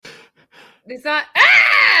It's not.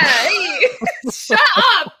 Hey, shut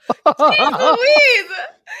up. Jeez Louise.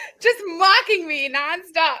 Just mocking me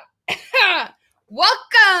nonstop.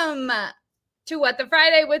 Welcome to What the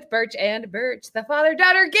Friday with Birch and Birch, the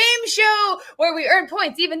father-daughter game show where we earn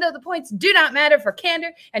points even though the points do not matter for candor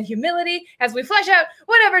and humility as we flesh out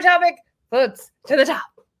whatever topic floats to the top.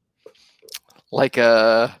 Like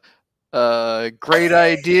a great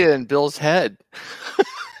idea in Bill's head.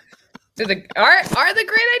 Are the great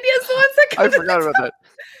ideas the ones that come I forgot about that.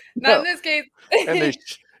 Not in this case.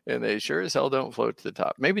 and they sure as hell don't float to the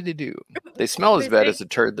top. Maybe they do. They smell as bad as a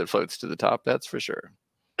turd that floats to the top. That's for sure.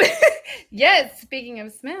 Yes. Speaking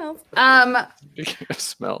of smells. Speaking of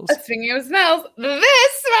smells, this smells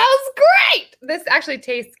great. This actually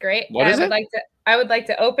tastes great. What is it? I would like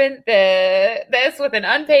to open this with an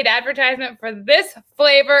unpaid advertisement for this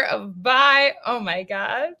flavor of Bai. Oh my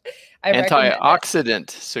god! Antioxidant.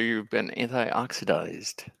 So you've been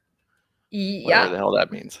antioxidized. Yeah. Whatever the hell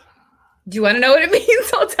that means. Do you want to know what it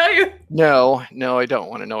means? I'll tell you. No, I don't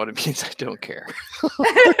want to know what it means. I don't care.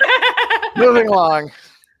 Moving along.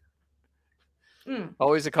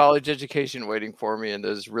 Always a college education waiting for me, and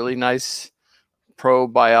those really nice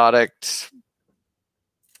probiotic,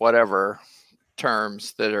 whatever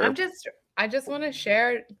terms that are. I just want to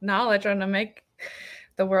share knowledge on to make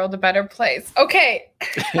the world a better place. Okay.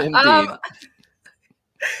 Indeed.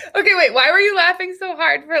 Okay, wait. Why were you laughing so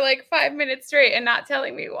hard for like 5 minutes straight and not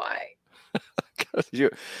telling me why? You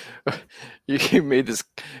made this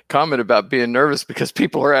comment about being nervous because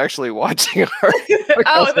people are actually watching our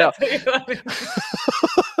that's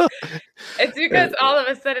it's because all of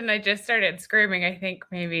a sudden I just started screaming. I think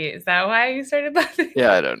maybe is that why you started laughing?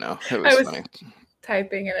 Yeah, I don't know. It was funny.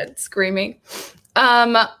 Typing and screaming.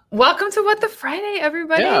 Welcome to What the Friday,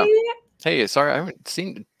 everybody. Yeah. Hey, sorry, I haven't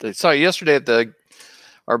seen. I saw you yesterday at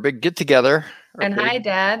our big get together. Hi,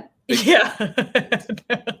 Dad. Yeah.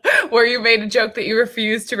 Where you made a joke that you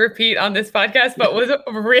refused to repeat on this podcast, but was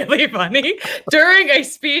really funny during a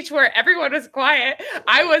speech where everyone was quiet.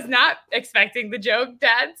 I was not expecting the joke.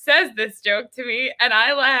 Dad says this joke to me, and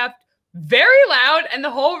I laughed very loud, and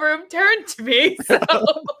the whole room turned to me. So.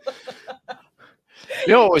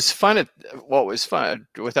 What was fun,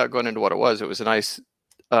 without going into what it was a nice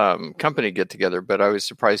company get together, but I was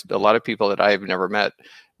surprised a lot of people that I have never met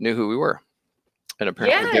knew who we were. And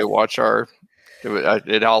apparently they watch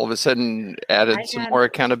it all of a sudden added some more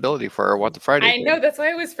accountability for our What the Friday. I know, that's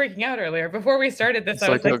why I was freaking out earlier. Before we started this,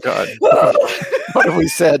 I was like, oh God, what have we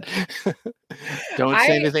said? Don't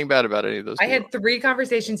say anything bad about any of those people. I had 3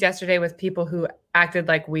 conversations yesterday with people who acted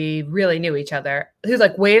like we really knew each other, who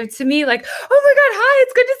like waved to me like, oh my God, hi,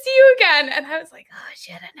 it's good to see you again. And I was like, oh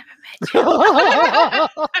shit, I never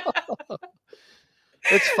met you.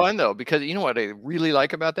 It's fun though, because you know what I really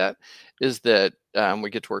like about that is that we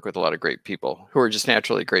get to work with a lot of great people who are just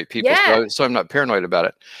naturally great people. Yeah. So I'm not paranoid about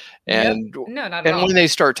it. And no, not at all. When they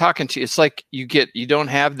start talking to you, it's like you don't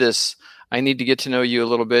have this, I need to get to know you a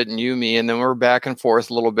little bit and you, me, and then we're back and forth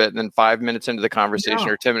a little bit. And then 5 minutes into the conversation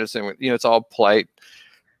or 10 minutes in, it's all polite.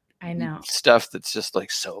 I know stuff that's just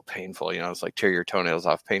like so painful, it's like tear your toenails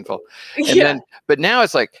off painful. And then, but now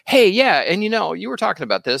it's like, hey, yeah. And you were talking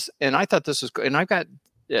about this and I thought this was good. And I've got,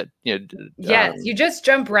 yes, you just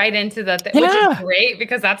jump right into which is great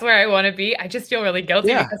because that's where I want to be. I just feel really guilty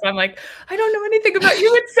because I'm like, I don't know anything about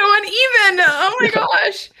you. It's so uneven. Oh my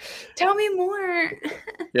gosh. Tell me more.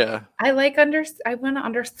 Yeah. I want to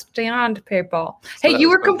understand people. So hey, you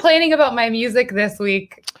were complaining about my music this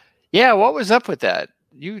week. Yeah. What was up with that?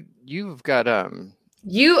 You've got I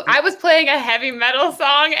was playing a heavy metal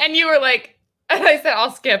song and you were like, and I said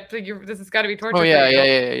I'll skip. This has got to be torture. Oh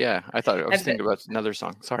yeah. I thought I was thinking about another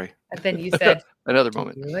song. Sorry. And then you said another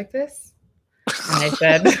moment. You like this? And I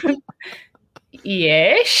said,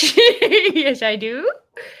 yes, yes I do.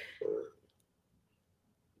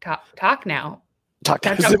 Talk now. Talk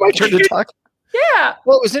now. Is it my turn to talk? Yeah.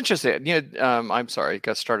 Well, it was interesting. I'm sorry, I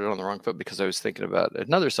got started on the wrong foot because I was thinking about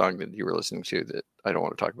another song that you were listening to that I don't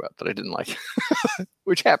want to talk about that I didn't like,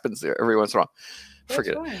 which happens there every once in a while.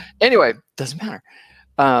 Forget it. Anyway, doesn't matter.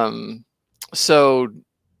 So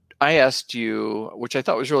I asked you, which I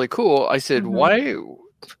thought was really cool. I said,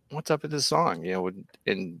 what's up with this song?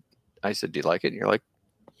 And I said, do you like it? And you're like,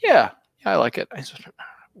 yeah, I like it. I said,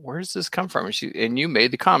 where does this come from? And you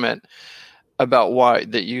made the comment about why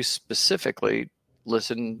that you specifically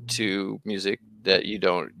listen to music that you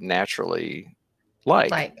don't naturally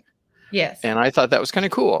like. Yes. And I thought that was kind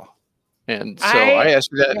of cool. And so I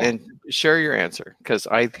asked you that and share your answer because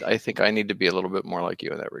I think I need to be a little bit more like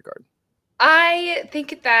you in that regard. I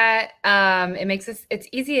think that it makes us, it's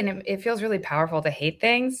easy and it feels really powerful to hate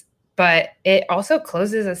things, but it also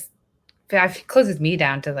closes us closes me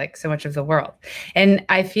down to like so much of the world. And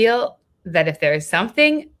I feel that if there is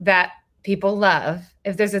something that people love,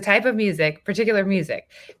 if there's a type of music, particular music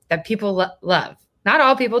that people love, not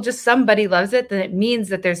all people, just somebody loves it, then it means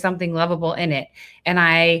that there's something lovable in it. And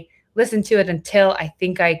I listen to it until I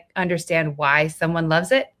think I understand why someone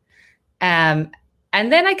loves it. And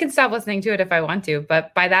then I can stop listening to it if I want to.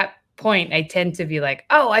 But by that point, I tend to be like,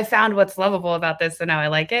 oh, I found what's lovable about this, so now I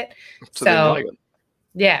like it. So then you like it.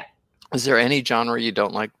 Yeah. Is there any genre you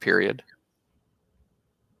don't like, period?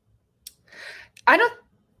 I don't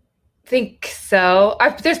think so.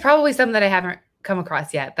 There's probably some that I haven't come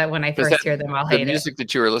across yet that when I first hear them, I'll hate it. The music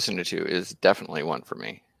that you were listening to is definitely one for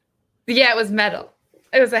me. Yeah, it was metal.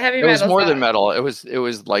 It was a heavy metal. It was more than metal. It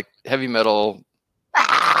was like heavy metal.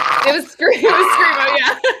 It was screamo,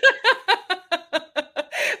 yeah.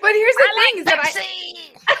 But here's the thing: is that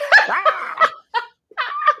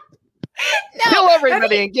no, kill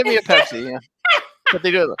everybody and give me a Pepsi. Yeah. But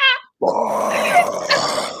they do.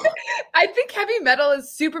 I think heavy metal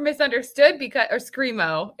is super misunderstood or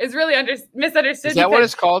screamo is really misunderstood. Is that what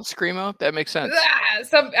it's called, screamo? That makes sense.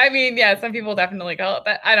 Some people definitely call it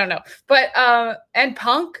that. I don't know, but and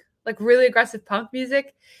punk, like really aggressive punk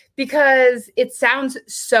music, because it sounds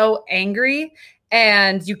so angry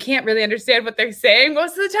and you can't really understand what they're saying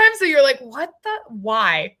most of the time. So you're like,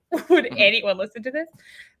 why would anyone listen to this?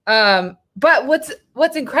 But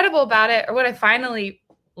what's incredible about it, or what I finally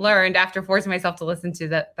learned after forcing myself to listen to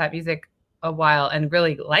that music a while and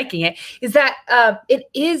really liking it, is that it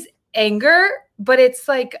is anger, but it's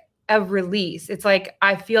like a release. It's like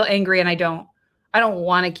I feel angry and I don't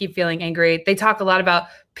want to keep feeling angry. They talk a lot about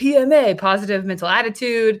PMA, positive mental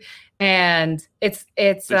attitude, and it's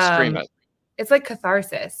like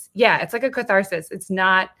catharsis. Yeah, it's like a catharsis. It's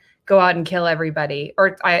not go out and kill everybody,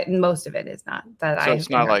 or most of it is not that. So it's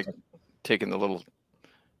not like taking the little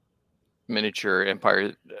miniature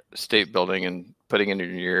Empire State Building and putting it in your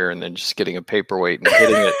ear and then just getting a paperweight and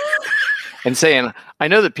hitting it and saying, I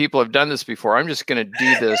know that people have done this before. I'm just going to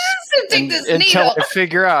do this until I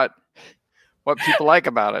figure out what people like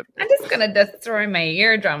about it. I'm just going to destroy my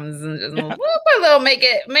eardrums and just whoop a little, make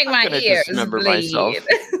my ears dismember bleed. Myself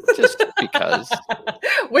just because.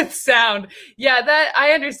 With sound. Yeah, that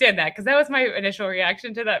I understand that, because that was my initial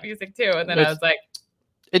reaction to that music too. And then I was like,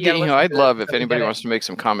 I'd love if anybody wants to make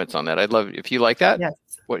some comments on that. I'd love if you like that. Yes.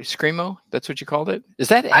 What, screamo? That's what you called it? Is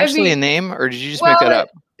that actually a name, or did you just make that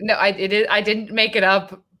up? No, I didn't make it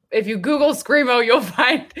up. If you Google screamo, you'll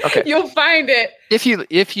find it.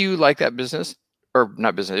 If you like that business, or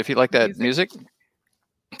not business, if you like that music,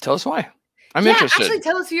 tell us why. I'm interested. Actually,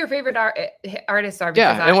 tell us who your favorite artists are.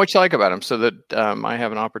 Yeah, and what you like about them, so that I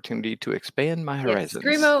have an opportunity to expand my horizons.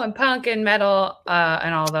 Screamo and punk and metal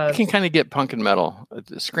and all those. I can kind of get punk and metal.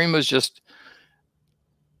 Screamo is just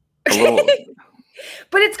a little.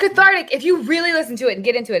 But it's cathartic. If you really listen to it and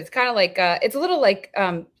get into it, it's kind of like it's a little like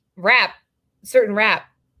rap, certain rap.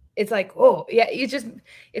 It's like, oh yeah,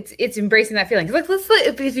 it's embracing that feeling. Like,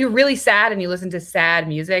 if you're really sad and you listen to sad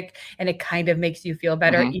music and it kind of makes you feel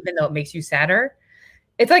better, even though it makes you sadder.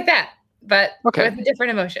 It's like that, but with a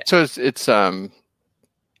different emotion. So it's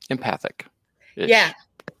empathic. Yeah.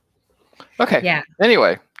 Okay. Yeah.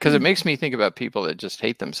 Anyway, because it makes me think about people that just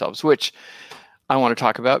hate themselves, which I want to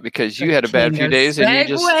talk about, because you had a bad few days and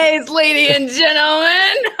you just ladies and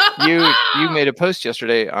gentlemen. you made a post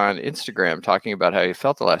yesterday on Instagram talking about how you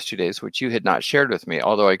felt the last 2 days, which you had not shared with me,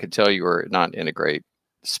 although I could tell you were not in a great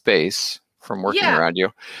space from working around you.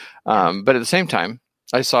 But at the same time,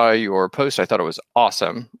 I saw your post. I thought it was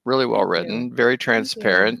awesome, really well written, very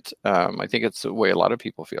transparent. I think it's the way a lot of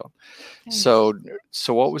people feel. So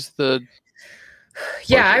what was the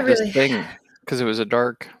thing? Because it was a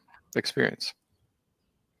dark experience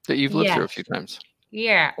that you've lived through a few times.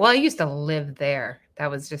 Yeah. Well, I used to live there. That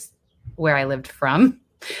was just where I lived from.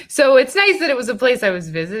 So it's nice that it was a place I was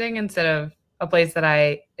visiting instead of a place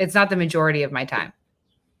that it's not the majority of my time,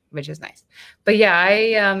 which is nice. But yeah,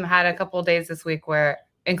 I had a couple of days this week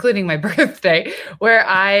including my birthday, where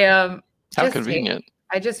I how convenient.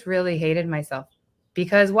 I just really hated myself,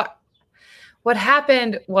 because what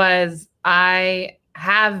happened was I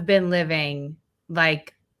have been living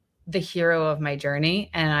like the hero of my journey,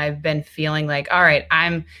 and I've been feeling like, all right,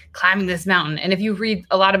 I'm climbing this mountain. And if you read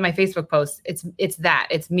a lot of my Facebook posts,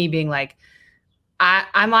 it's me being like,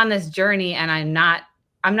 I'm on this journey, and I'm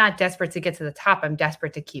not desperate to get to the top. I'm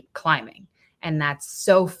desperate to keep climbing. And that's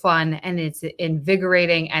so fun, and it's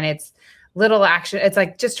invigorating, and it's little action. It's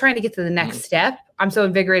like just trying to get to the next step. I'm so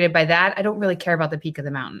invigorated by that. I don't really care about the peak of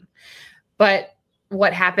the mountain. But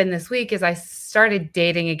what happened this week is I started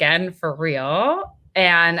dating again for real.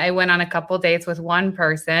 And I went on a couple dates with one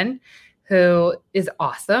person who is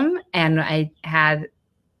awesome. And I had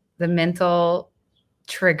the mental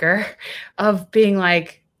trigger of being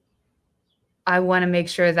like, I want to make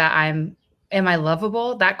sure that am I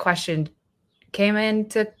lovable? That question came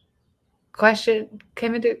into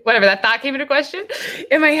whatever, that thought came into question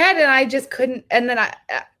in my head. And I just couldn't. And then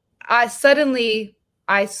I suddenly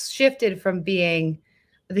shifted from being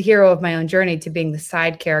the hero of my own journey to being the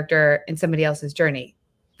side character in somebody else's journey.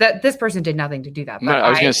 That this person did nothing to do that. But I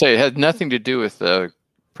was going to say it had nothing to do with the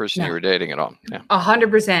person you were dating at all. Yeah.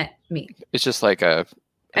 100% me. It's just like and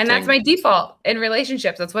that's my default in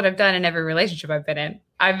relationships. That's what I've done in every relationship I've been in.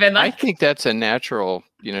 I've been like, I think that's a natural,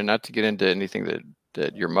 not to get into anything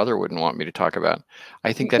that your mother wouldn't want me to talk about.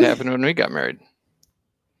 I think that happened when we got married.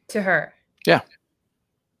 To her. Yeah.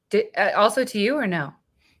 Also to you or no? No.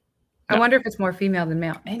 I wonder if it's more female than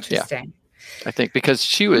male. Interesting. Yeah. I think because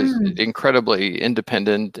she was incredibly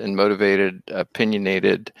independent and motivated,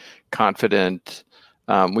 opinionated, confident.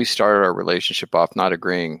 We started our relationship off not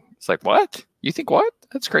agreeing. It's like, what? You think what?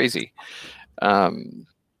 That's crazy.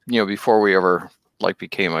 Before we ever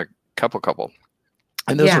became a couple.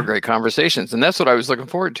 And those were great conversations. And that's what I was looking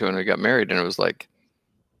forward to when we got married. And it was like,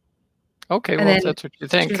 okay, well, if that's what you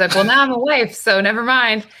think. She's like, well, now I'm a wife, so never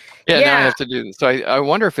mind. Yeah, now I have to do this. So I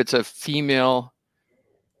wonder if it's a female.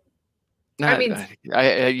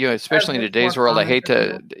 Especially in today's world, I hate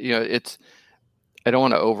to, I don't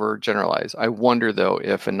want to overgeneralize. I wonder though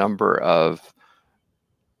if a number of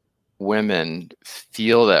women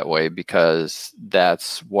feel that way because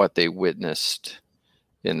that's what they witnessed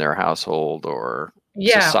in their household or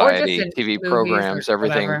society, or TV programs,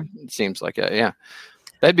 everything. Whatever. Seems like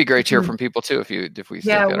that'd be great to hear from people too if we think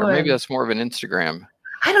that, or maybe that's more of an Instagram.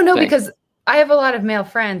 I don't know because I have a lot of male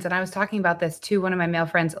friends, and I was talking about this to one of my male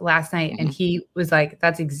friends last night, and he was like,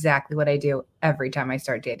 "That's exactly what I do every time I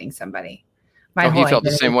start dating somebody." He felt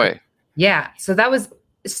the same way. Yeah, so that was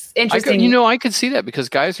interesting. I could see that because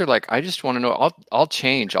guys are like, "I just want to know. I'll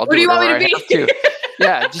change. I'll do whatever I have to."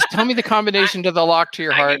 Yeah, just tell me the combination to the lock to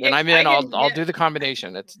your heart, and I'm in. I'll do the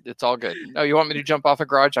combination. It's all good. Oh, you want me to jump off a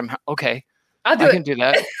garage? I'm okay. I can do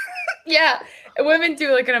that. Yeah, women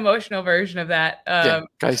do like an emotional version of that.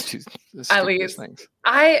 Guys do at least things.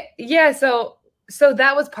 So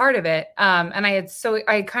that was part of it. And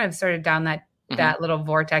I kind of started down that little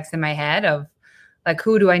vortex in my head of like,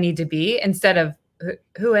 who do I need to be instead of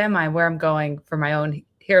who am I, where I'm going for my own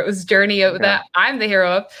hero's journey that I'm the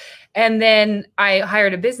hero of. And then I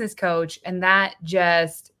hired a business coach, and that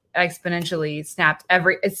just exponentially snapped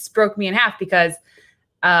it broke me in half because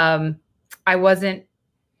I wasn't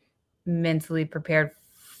mentally prepared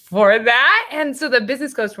for that. And so the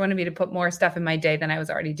business coach wanted me to put more stuff in my day than I was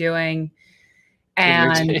already doing.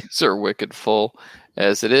 And your days are wicked full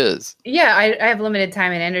as it is. Yeah, I have limited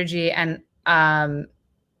time and energy. And I'm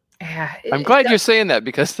glad you're saying that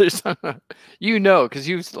because there's, because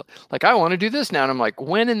you like, I want to do this now. And I'm like,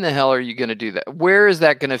 when in the hell are you going to do that? Where is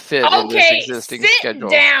that going to fit in this existing schedule?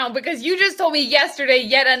 Sit down, because you just told me yesterday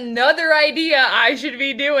yet another idea I should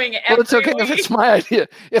be doing every Well, it's okay if it's my idea.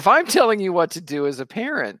 If I'm telling you what to do as a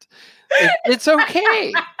parent, it's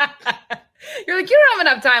okay. You're like, you don't have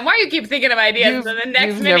enough time. Why do you keep thinking of ideas? And the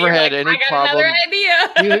next minute you're like, I got another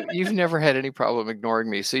idea. You've never had any problem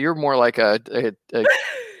ignoring me. So you're more like a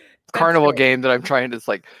carnival game that I'm trying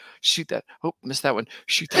to shoot that. Oh, missed that one.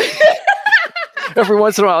 Shoot that. Every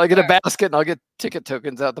once in a while I get a basket and I'll get ticket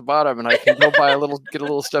tokens out the bottom and I can go get a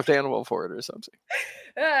little stuffed animal for it or something.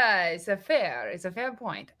 It's a fair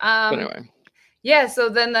point. But anyway. Yeah. So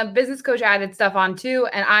then the business coach added stuff on too.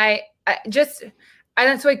 And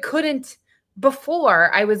so I couldn't,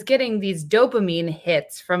 before I was getting these dopamine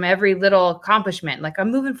hits from every little accomplishment. Like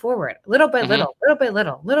I'm moving forward little by little,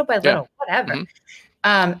 whatever.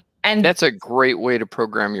 And that's a great way to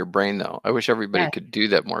program your brain, though. I wish everybody could do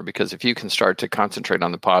that more, because if you can start to concentrate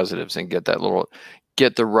on the positives and get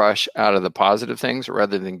the rush out of the positive things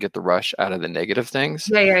rather than get the rush out of the negative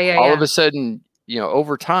things, all of a sudden,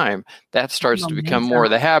 over time, that starts to become more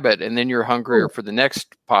of the habit, and then you're hungrier for the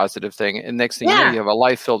next positive thing. And next thing you know, you have a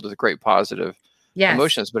life filled with great positive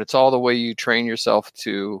emotions. But it's all the way you train yourself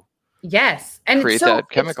to and create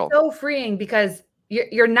that chemical. It's so freeing because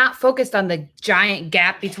you're not focused on the giant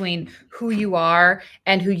gap between who you are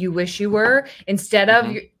and who you wish you were. Instead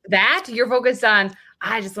of that, you're focused on,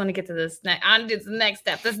 I just want to get to this next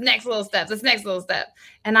step, this next little step.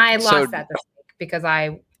 And I lost that this week because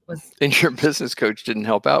I was. And your business coach didn't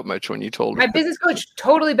help out much when you told her. My business coach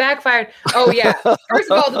totally backfired. Oh yeah. First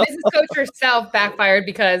of all, the business coach herself backfired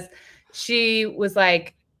because she was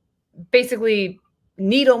like, basically,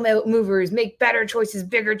 needle movers, make better choices,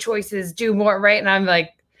 bigger choices, do more, right? And I'm like,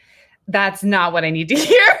 that's not what I need to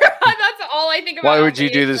hear. That's I think about. Why all would you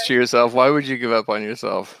day. do this to yourself? Why would you give up on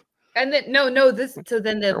yourself? And then then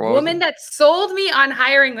the Or what was woman it? that sold me on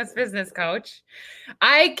hiring this business coach,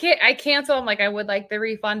 I cancel. I'm like, I would like the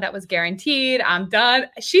refund that was guaranteed. I'm done.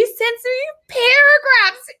 She sends me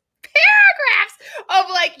paragraphs of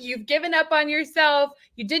like, you've given up on yourself.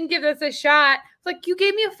 You didn't give this a shot. It's like, you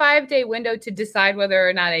gave me a 5-day window to decide whether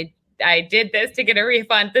or not I did this to get a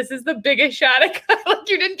refund. This is the biggest shot I got. Like,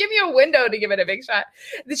 you didn't give me a window to give it a big shot.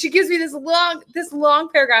 Then she gives me this long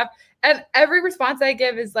paragraph. And every response I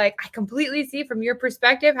give is like, I completely see from your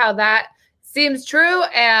perspective how that seems true.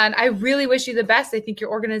 And I really wish you the best. I think your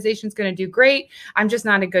organization's going to do great. I'm just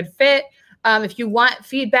not a good fit. If you want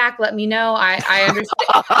feedback, let me know. I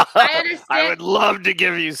understand. I understand. I would love to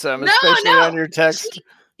give you some, especially on your text.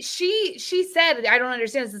 She said, I don't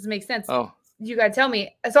understand. This doesn't make sense. Oh, you got to tell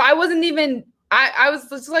me. So I wasn't even, I was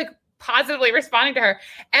just like positively responding to her.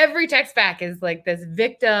 Every text back is like this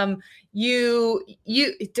victim. You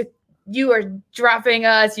are dropping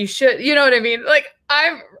us. You should, you know what I mean? Like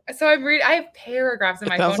I'm reading, I have paragraphs in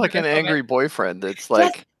my phone. Sounds like an angry boyfriend. That's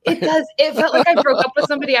like, yes, it does. It felt like I broke up with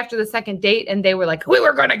somebody after the second date and they were like, we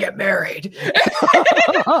were going to get married. And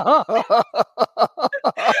I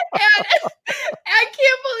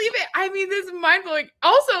can't believe it. I mean, this is mind blowing.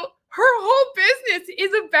 Also, her whole business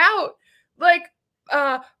is about like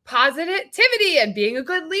positivity and being a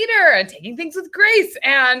good leader and taking things with grace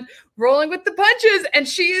and rolling with the punches. And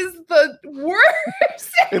she is the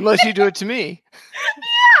worst. Unless you do it to me.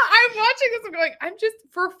 Yeah, I'm watching this. I'm going, I'm just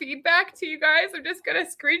for feedback to you guys. I'm just going to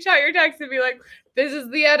screenshot your text and be like, this is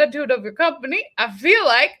the attitude of your company. I feel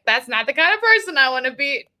like that's not the kind of person I want to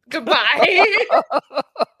be. Goodbye.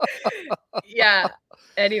 Yeah.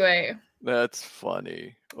 Anyway. That's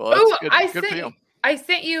funny. Well, that's good. Good for you. I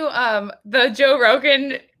sent you the Joe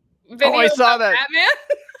Rogan video. Oh, I saw that. Batman.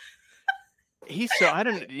 He's so, I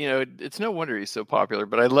don't, it's no wonder he's so popular,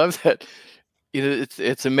 but I love that.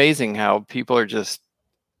 It's amazing how people are just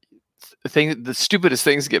the stupidest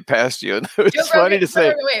things get past you. And it's funny to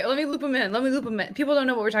say. Wait, let me loop them in. People don't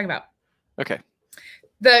know what we're talking about. Okay.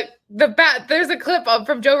 There's a clip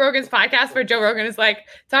from Joe Rogan's podcast where Joe Rogan is like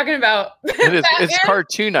talking about it's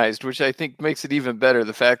cartoonized, which I think makes it even better.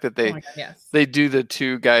 The fact that they do the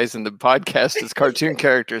two guys in the podcast as cartoon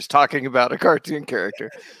characters talking about a cartoon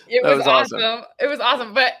character. It was awesome. It was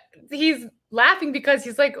awesome. But he's laughing because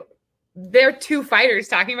he's like, they're two fighters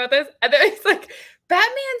talking about this. And then he's like,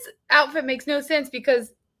 Batman's outfit makes no sense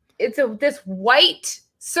because it's this white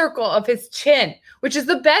circle of his chin, which is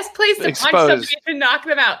the best place to punch somebody to knock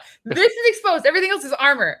them out. This is exposed. Everything else is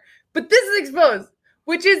armor, but this is exposed,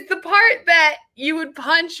 which is the part that you would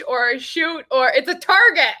punch or shoot, or it's a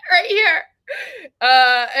target right here.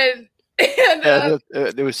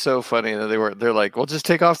 It was so funny that they're like, well, just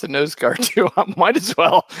take off the nose guard too. Might as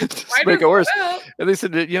well just make it worse. And they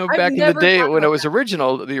said, back in the day when it was the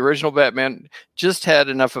original Batman just had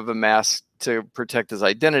enough of a mask to protect his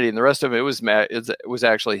identity, and the rest of it was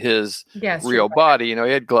actually his real body.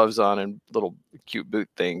 He had gloves on and little cute boot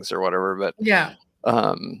things or whatever. But now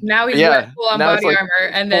he's full on body armor,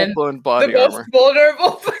 and then the most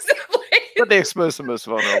vulnerable place. But they exposed the most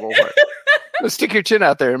vulnerable part. Stick your chin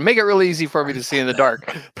out there and make it really easy for me to see in the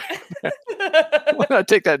dark. Why not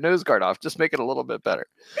take that nose guard off? Just make it a little bit better.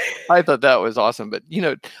 I thought that was awesome, but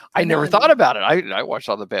I never thought about it. I watched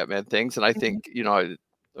all the Batman things, and I think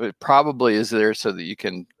it probably is there so that you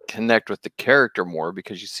can connect with the character more,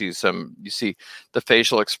 because you see the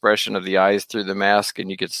facial expression of the eyes through the mask,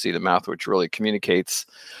 and you get to see the mouth, which really communicates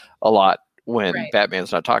a lot when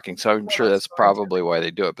Batman's not talking. So I'm sure that's probably why they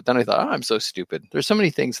do it. But then I thought, I'm so stupid. There's so many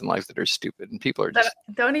things in life that are stupid, and people are just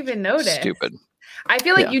don't even notice. Stupid. I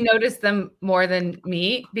feel like you notice them more than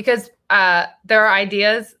me, because there are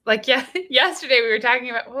ideas. Like yesterday we were talking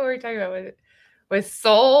about, what were we talking about? With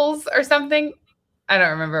souls or something? I don't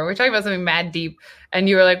remember. We were talking about something mad deep, and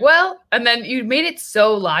you were like, well, and then you made it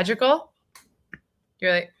so logical.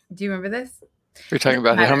 You're like, do you remember this? You're talking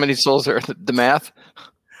about how many souls are the math?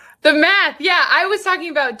 The math. Yeah. I was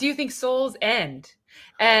talking about, do you think souls end?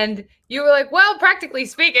 And you were like, well, practically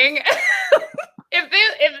speaking,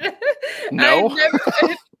 no,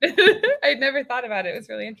 I'd never thought about it. It was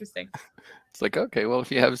really interesting. It's like, okay, well,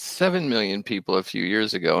 if you have 7 million people a few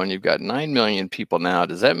years ago and you've got 9 million people now,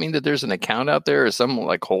 does that mean that there's an account out there or some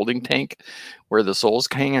like holding tank where the souls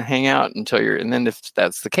hang out and then if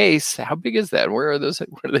that's the case, how big is that? Where do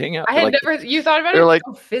they hang out? You thought about it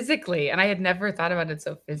so physically, and I had never thought about it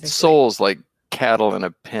so physically. Souls like cattle in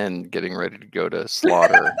a pen getting ready to go to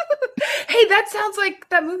slaughter. Hey, that sounds like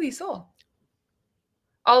that movie Soul.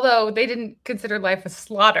 Although they didn't consider life a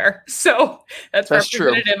slaughter, so that's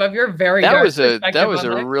representative true. Of your very. That was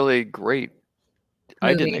a really great I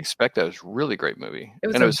didn't movie. expect that. It was a really great movie. It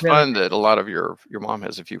was And a it was really fun that a lot of your mom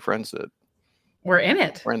has a few friends that We're in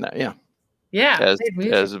it. were in that. Yeah. Yeah. As played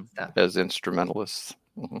music as and stuff. as instrumentalists.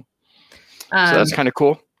 So Um, that's kind of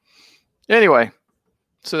cool. Anyway,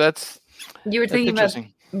 so that's you were that's thinking about,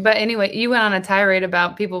 interesting. but anyway, you went on a tirade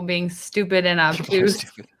about people being stupid and People are obtuse.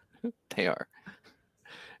 stupid. They are.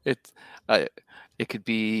 It could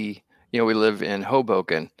be, we live in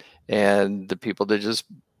Hoboken, and the people that just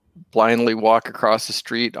blindly walk across the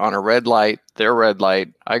street on a red light, their red light,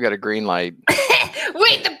 I got a green light.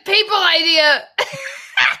 Wait, the paintball idea.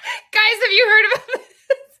 Guys, have you heard about this?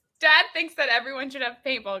 Dad thinks that everyone should have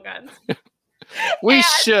paintball guns. We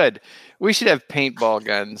should have paintball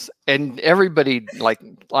guns, and everybody like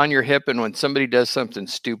on your hip, and when somebody does something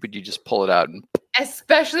stupid, you just pull it out, and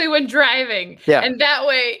Especially when driving. Yeah. And that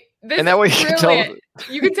way, you can tell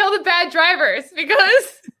you can tell the bad drivers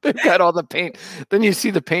because they've got all the paint. Then you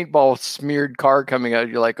see the paintball smeared car coming out.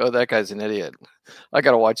 You're like, oh, that guy's an idiot. I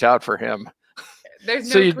got to watch out for him. there's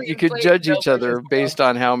no So you clean could slate judge built each for other this based world.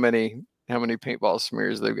 on how many paintball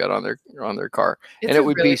smears they've got on their car. It's And a it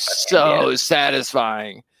would really be funny so idea.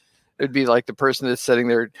 satisfying. It'd be like the person that's sitting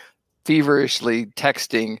there feverishly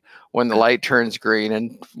texting when the light turns green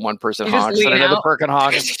and one person You just honks and lean another out. person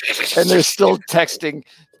honks, and they're still texting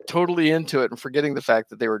totally into it and forgetting the fact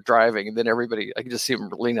that they were driving. And then everybody, I can just see them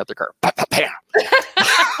lean out their car. Bam, bam,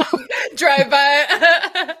 bam. Drive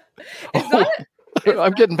by.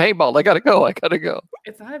 I'm getting paintballed. I gotta go.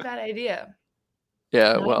 It's not a bad idea.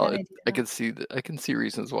 Yeah, Not a well, bad idea. I can see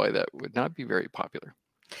reasons why that would not be very popular.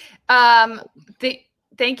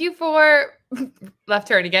 Thank you for left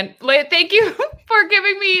turn again. Thank you for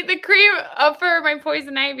giving me the cream for my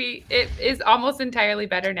poison ivy. It is almost entirely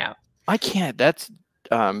better now. I can't. That's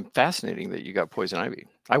fascinating that you got poison ivy.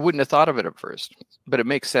 I wouldn't have thought of it at first, but it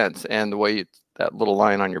makes sense. And the way that little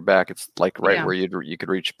line on your back, it's like right where you could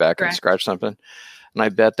reach back and scratch something. And I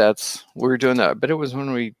bet we were doing that. But it was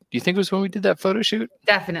do you think it was when we did that photo shoot?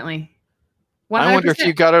 Definitely. 100%. I wonder if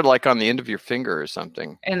you got it like on the end of your finger or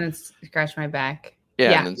something. And then scratch my back.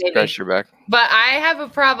 Yeah, and then maybe. scratch your back. But I have a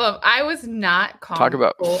problem. I was not calm, Talk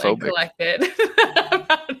about cool, and phobic. collected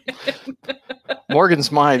about it.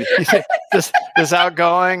 Morgan's mind. This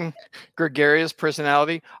outgoing, gregarious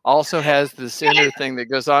personality also has this inner thing that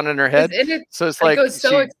goes on in her head. So it's like it goes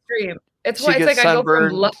so extreme. It's why it's like I go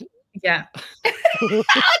from yeah.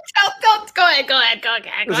 Don't go ahead.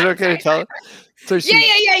 Is it okay to tell? So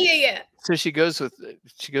Yeah. So she goes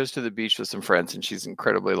to the beach with some friends, and she's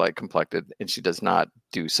incredibly light complected, and she does not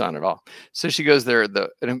do sun at all. So she goes there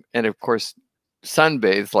and of course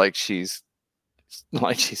sunbathes like she's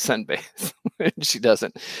sunbathes. And she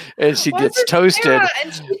doesn't, and she gets toasted. Yeah,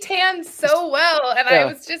 and she tans so well, and I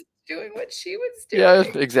was just doing what she was doing. Yeah,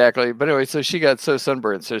 exactly. But anyway, so she got so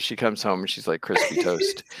sunburned, so she comes home and she's like crispy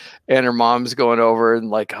toast, and her mom's going over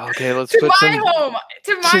and like, okay, let's put some.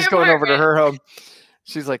 She's going over to her home.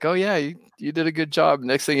 She's like, oh yeah, you did a good job.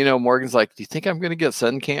 Next thing you know, Morgan's like, do you think I'm going to get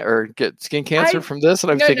get skin cancer from this?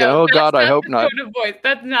 And I'm thinking, oh God, I hope not.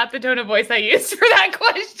 That's not the tone of voice I used for that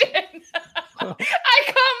question. I call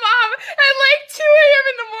mom at like 2 a.m.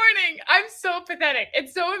 in the morning. I'm so pathetic.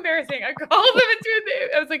 It's so embarrassing. I called them at 2 a.m.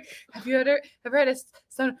 I was like, have you ever had a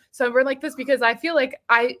sunburn like this? Because I feel like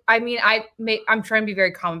I'm trying to be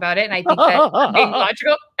very calm about it, and I think that I'm being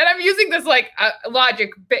logical, and I'm using this like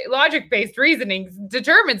logic-based reasoning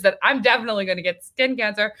determines that I'm definitely going to get skin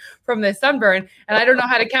cancer from this sunburn, and I don't know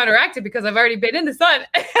how to counteract it because I've already been in the sun.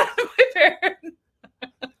 My parents.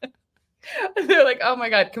 They're like, oh my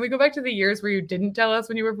God, can we go back to the years where you didn't tell us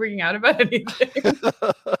when you were freaking out about anything?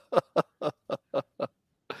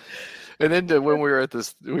 And then when we went to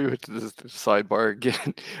this sidebar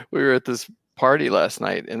again, we were at this party last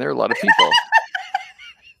night, and there were a lot of people.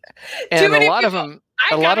 And a lot of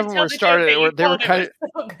them were started. They were kind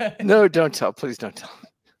of. No, don't tell. Please don't tell.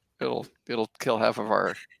 It'll kill half of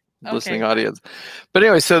our listening audience. But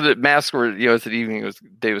anyway, so the masks were, it's the evening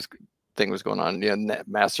thing was going on, and that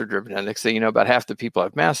masks are driven. And next thing you know, about half the people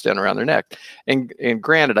have masks down around their neck. And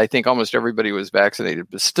granted, I think almost everybody was vaccinated,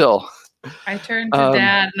 but still. I turned to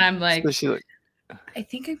Dad and I'm like, I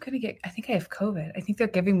think I have COVID. I think they're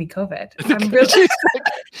giving me COVID. I'm really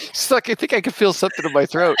she's like, I think I can feel something in my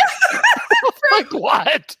throat. Like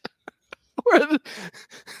what?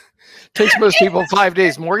 Takes most people 5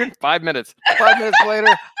 days. Morgan, 5 minutes. 5 minutes later,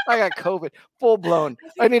 I got COVID, full blown.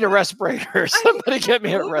 I need a respirator. Somebody get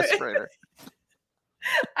me a respirator.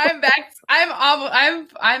 I'm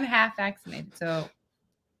half vaccinated,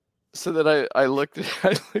 so that I looked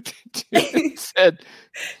at you and said,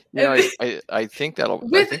 I think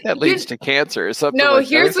that leads to cancer or something. No, like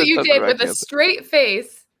here's what you did with cancer. a straight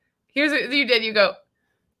face. Here's what you did. You go,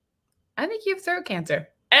 I think you have throat cancer.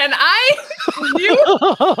 And I knew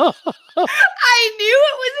it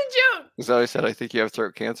was a joke. So I said, I think you have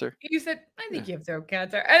throat cancer. You said, I think you have throat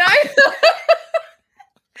cancer. And I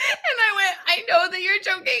went, I know that you're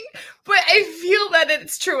joking, but I feel that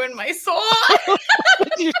it's true in my soul.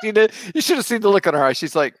 You should have seen the look on her eye.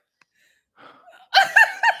 She's like,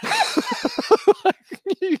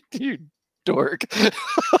 you dork.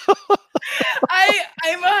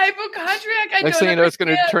 I'm a hypochondriac. Next thing you know, it's going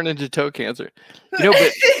to turn into toe cancer.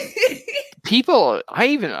 But people,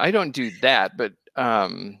 I don't do that, but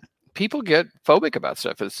people get phobic about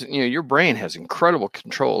stuff. It's, your brain has incredible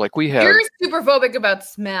control. Like you're super phobic about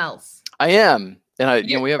smells. I am. And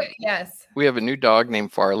we have a new dog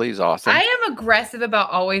named Farley. He's awesome. I am aggressive about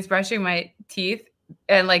always brushing my teeth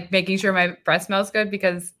and like making sure my breath smells good,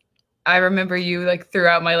 because I remember you like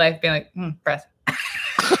throughout my life being like, breath.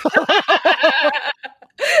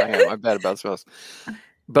 I'm bad about smells.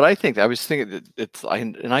 But I was thinking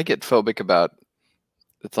that I get phobic about,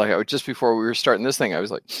 it's like just before we were starting this thing, I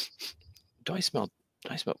was like, do I smell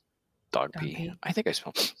dog pee? I think I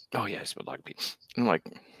smell, oh yeah, I smell dog pee. I'm like,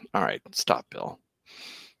 all right, stop, Bill.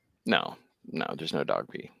 No, there's no dog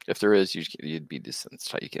pee. If there is, you'd be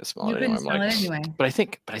desensitized. You can't smell it anyway. But I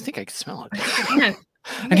think I can smell it.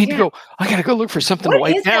 I need to go. I gotta go look for something to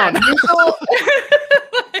wipe down.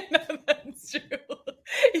 That's true.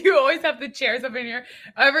 You always have the chairs up in here.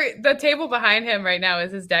 The table behind him right now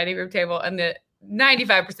is his dining room table, and the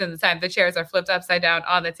 95% of the time the chairs are flipped upside down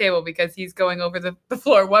on the table because he's going over the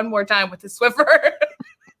floor one more time with his Swiffer.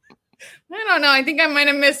 I don't know. I think I might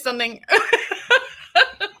have missed something.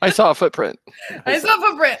 I saw a footprint. Let's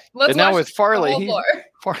and now with Farley, of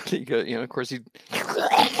course, he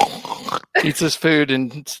eats his food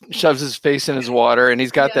and shoves his face in his water, and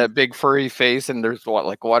he's got that big furry face, and there's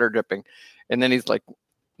like water dripping, and then he's like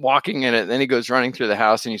walking in it, and then he goes running through the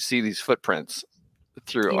house, and you see these footprints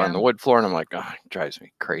on the wood floor, and I'm like, oh, it drives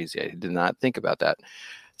me crazy. I did not think about that.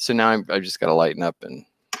 So now I just got to lighten up and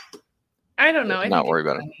I don't know. Not worry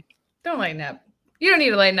about it. Don't lighten up. You don't need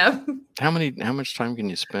to lighten up. How much time can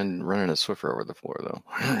you spend running a Swiffer over the floor, though?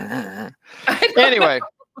 Anyway,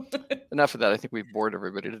 enough of that. I think we've bored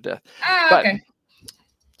everybody to death. Okay.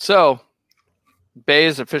 So, Bay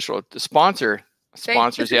is official sponsors.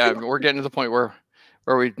 Yeah, we're getting to the point where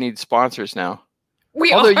we need sponsors now.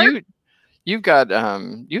 You've got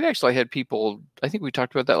you actually had people. I think we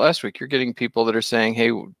talked about that last week. You're getting people that are saying,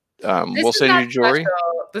 "Hey, we'll send you jewelry."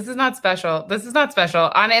 This is not special.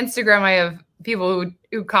 On Instagram, I have people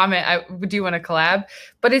who comment, do you want to collab?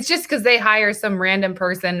 But it's just because they hire some random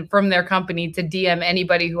person from their company to DM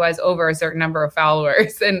anybody who has over a certain number of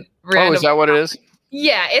followers. And is that what it is?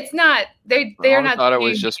 Yeah, it's not. They're not. I thought it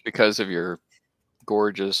was just because of your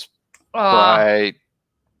gorgeous, bright,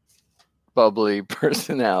 bubbly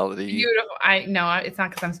personality. Beautiful. No, it's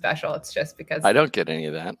not because I'm special. It's just because I don't get any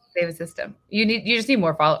of that. They have a system. You just need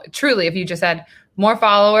more followers. Truly, if you just had more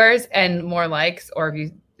followers and more likes, or if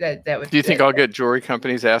you that would. Do you think I'll get jewelry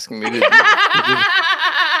companies asking me to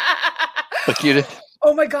like you did?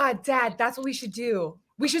 Oh my God, Dad, that's what we should do.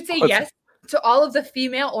 We should say yes to all of the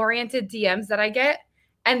female-oriented DMs that I get,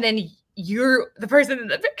 and then you're the person in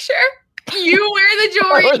the picture. You wear the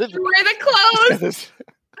jewelry. You wear the clothes.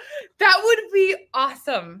 That would be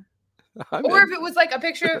awesome. Or if it was like a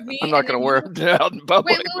picture of me. I'm not going to wear them out in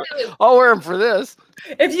public. Wait. I'll wear them for this.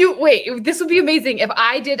 This would be amazing if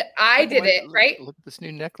I did it, right? Look at this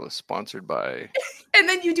new necklace sponsored by. And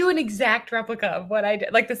then you do an exact replica of what I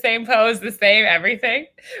did, like the same pose, the same everything.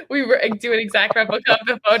 We do an exact replica of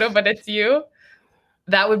the photo, but it's you.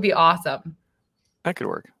 That would be awesome. That could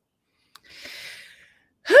work.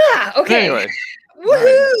 Okay. Anyway.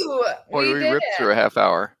 Woohoo! Right. We ripped through a half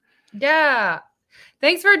hour. Yeah.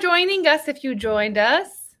 Thanks for joining us if you joined us.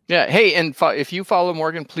 Yeah. Hey, and if you follow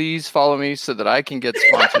Morgan, please follow me so that I can get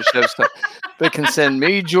sponsorships that can send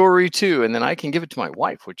me jewelry too. And then I can give it to my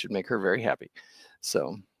wife, which would make her very happy.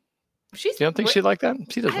 So you don't think she'd like that?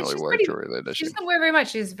 She doesn't really wear jewelry, does she? She doesn't wear very much.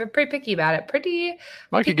 She's pretty picky about it.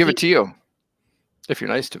 I could give it to you if you're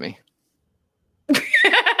nice to me.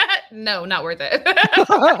 No, not worth it.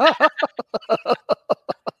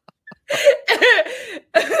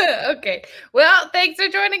 Okay. Well, thanks for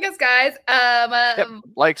joining us, guys.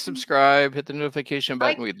 Like, subscribe, hit the notification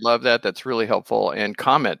button. We'd love that. That's really helpful. And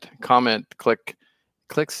comment,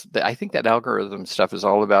 clicks. I think that algorithm stuff is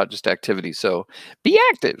all about just activity. So be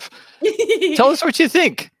active. Tell us what you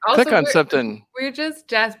think. Also, click on something. We're just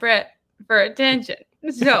desperate for attention.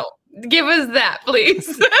 So give us that,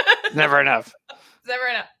 please. Never enough. Never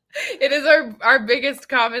enough. It is our biggest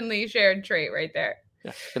commonly shared trait right there.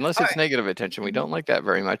 Yeah. Unless it's negative attention. We don't like that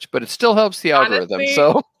very much, but it still helps the algorithm. Honestly,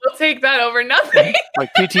 so will take that over nothing.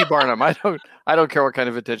 Like P.T. Barnum. I don't care what kind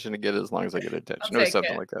of attention to get as long as I get attention I'll or take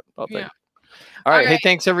something it. like that. I'll take Yeah. it. All right. Hey, right.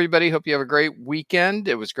 thanks everybody. Hope you have a great weekend.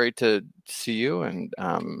 It was great to see you, and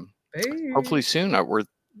hopefully soon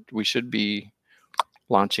we should be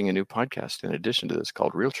launching a new podcast in addition to this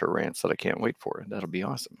called Realtor Rants that I can't wait for. That'll be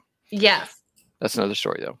awesome. Yes. That's another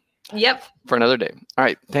story though. Yep. For another day. All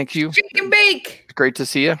right. Thank you. Shake and bake. Great to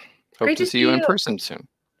see you. Hope Great to see you in person soon.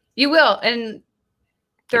 You will in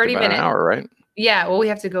 30 About minutes. an hour, right? Yeah. Well, we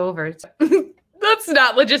have to go over it. Let's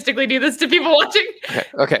not logistically do this to people watching.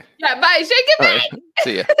 Okay. Yeah. Bye. Shake and All bake. right.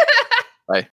 See ya. Bye.